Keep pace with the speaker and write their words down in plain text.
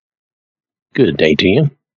Good day to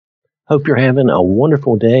you. Hope you're having a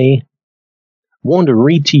wonderful day. Want to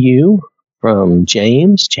read to you from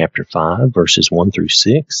James chapter 5, verses 1 through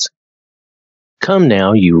 6. Come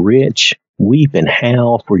now, you rich, weep and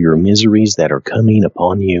howl for your miseries that are coming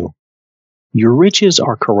upon you. Your riches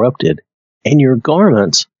are corrupted, and your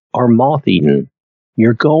garments are moth-eaten.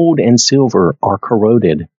 Your gold and silver are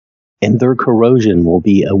corroded, and their corrosion will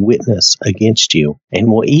be a witness against you,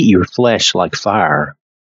 and will eat your flesh like fire.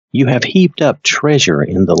 You have heaped up treasure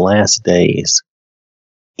in the last days.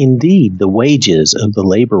 Indeed, the wages of the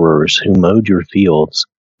laborers who mowed your fields,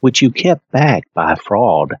 which you kept back by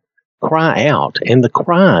fraud, cry out, and the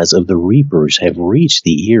cries of the reapers have reached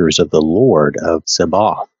the ears of the Lord of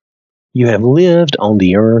Sabaoth. You have lived on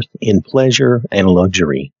the earth in pleasure and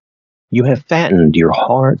luxury. You have fattened your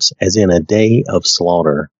hearts as in a day of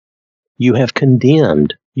slaughter. You have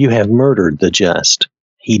condemned, you have murdered the just.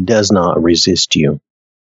 He does not resist you.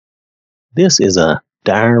 This is a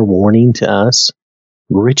dire warning to us.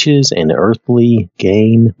 Riches and earthly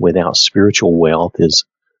gain without spiritual wealth is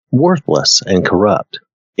worthless and corrupt.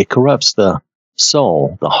 It corrupts the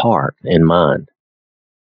soul, the heart, and mind.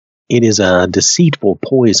 It is a deceitful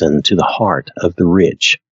poison to the heart of the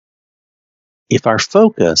rich. If our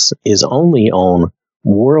focus is only on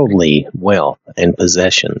worldly wealth and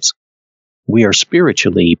possessions, we are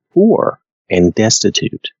spiritually poor and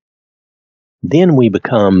destitute. Then we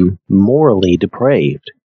become morally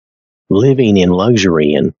depraved, living in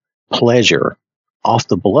luxury and pleasure off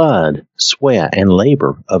the blood, sweat, and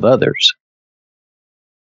labor of others.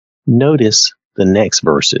 Notice the next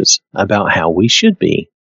verses about how we should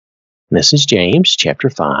be. This is James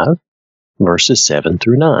chapter 5, verses 7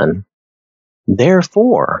 through 9.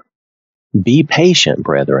 Therefore, be patient,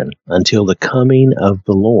 brethren, until the coming of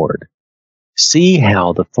the Lord. See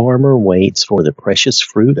how the farmer waits for the precious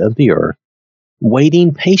fruit of the earth,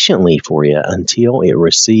 waiting patiently for it until it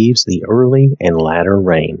receives the early and latter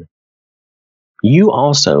rain. You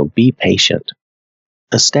also be patient.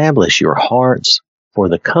 Establish your hearts, for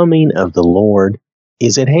the coming of the Lord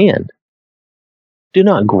is at hand. Do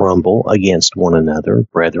not grumble against one another,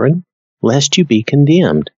 brethren, lest you be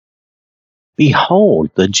condemned. Behold,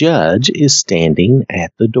 the judge is standing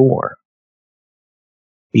at the door.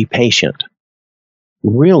 Be patient.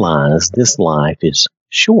 Realize this life is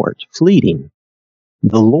short, fleeting.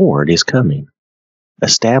 The Lord is coming.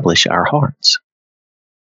 Establish our hearts.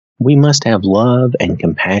 We must have love and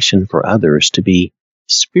compassion for others to be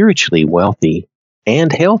spiritually wealthy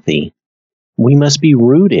and healthy. We must be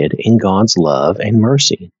rooted in God's love and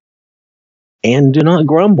mercy. And do not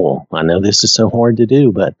grumble. I know this is so hard to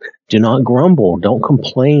do, but do not grumble. Don't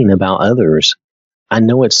complain about others. I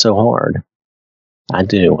know it's so hard. I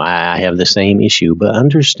do. I have the same issue, but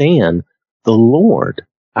understand the Lord,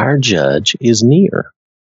 our judge, is near.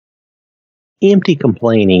 Empty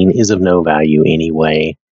complaining is of no value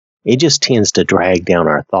anyway. It just tends to drag down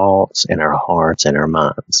our thoughts and our hearts and our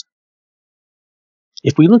minds.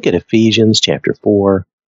 If we look at Ephesians chapter 4,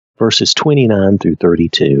 verses 29 through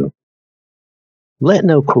 32, let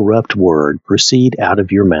no corrupt word proceed out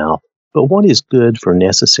of your mouth, but what is good for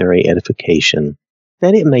necessary edification,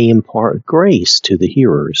 that it may impart grace to the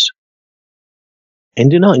hearers. And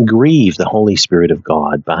do not grieve the Holy Spirit of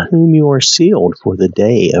God, by whom you are sealed for the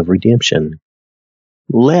day of redemption.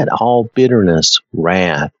 Let all bitterness,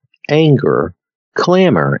 wrath, anger,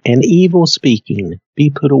 clamor, and evil speaking be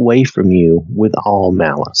put away from you with all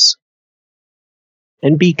malice.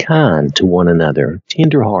 And be kind to one another,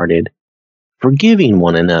 tender-hearted, forgiving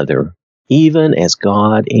one another, even as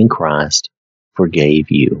God in Christ forgave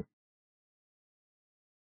you.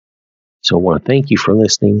 So I want to thank you for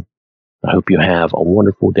listening. I hope you have a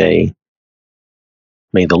wonderful day.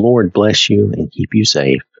 May the Lord bless you and keep you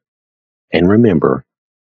safe. And remember,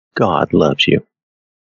 God loves you.